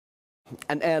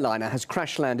An airliner has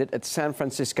crash-landed at San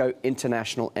Francisco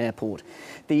International Airport.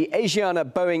 The Asiana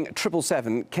Boeing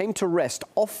 777 came to rest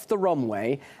off the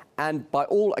runway and, by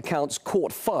all accounts,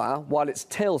 caught fire while its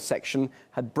tail section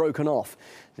had broken off.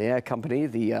 The air company,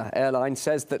 the airline,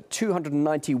 says that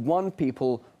 291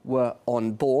 people were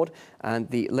on board, and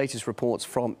the latest reports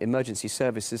from emergency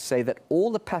services say that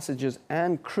all the passengers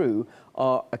and crew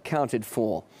are accounted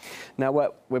for.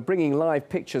 Now, we're bringing live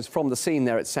pictures from the scene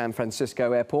there at San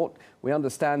Francisco Airport. We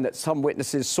understand that some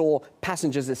witnesses saw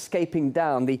passengers escaping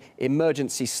down the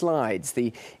emergency slides,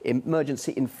 the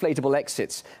emergency inflatable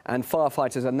exits, and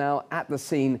firefighters are now at the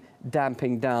scene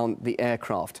damping down the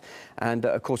aircraft. And,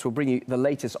 of course, we'll bring you the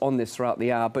latest on this throughout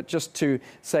the hour. But just to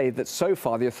say that so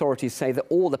far, the authorities say that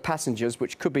all the passengers,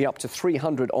 which could be up to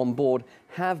 300 on board,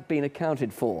 have been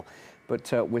accounted for.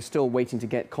 But we're still waiting to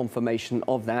get confirmation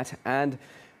of that. And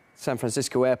San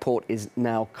Francisco Airport is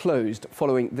now closed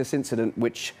following this incident,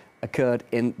 which occurred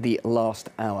in the last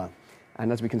hour.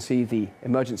 And as we can see, the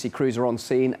emergency crews are on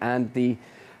scene and the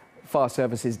fire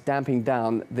service is damping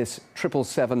down this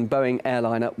 777 Boeing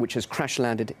airliner, which has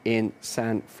crash-landed in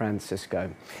San Francisco.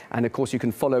 And, of course, you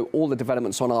can follow all the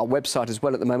developments on our website as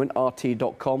well at the moment,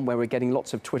 rt.com, where we're getting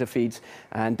lots of Twitter feeds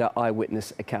and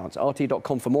eyewitness accounts.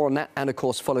 rt.com for more on that and, of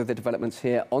course, follow the developments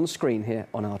here on screen here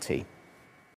on RT.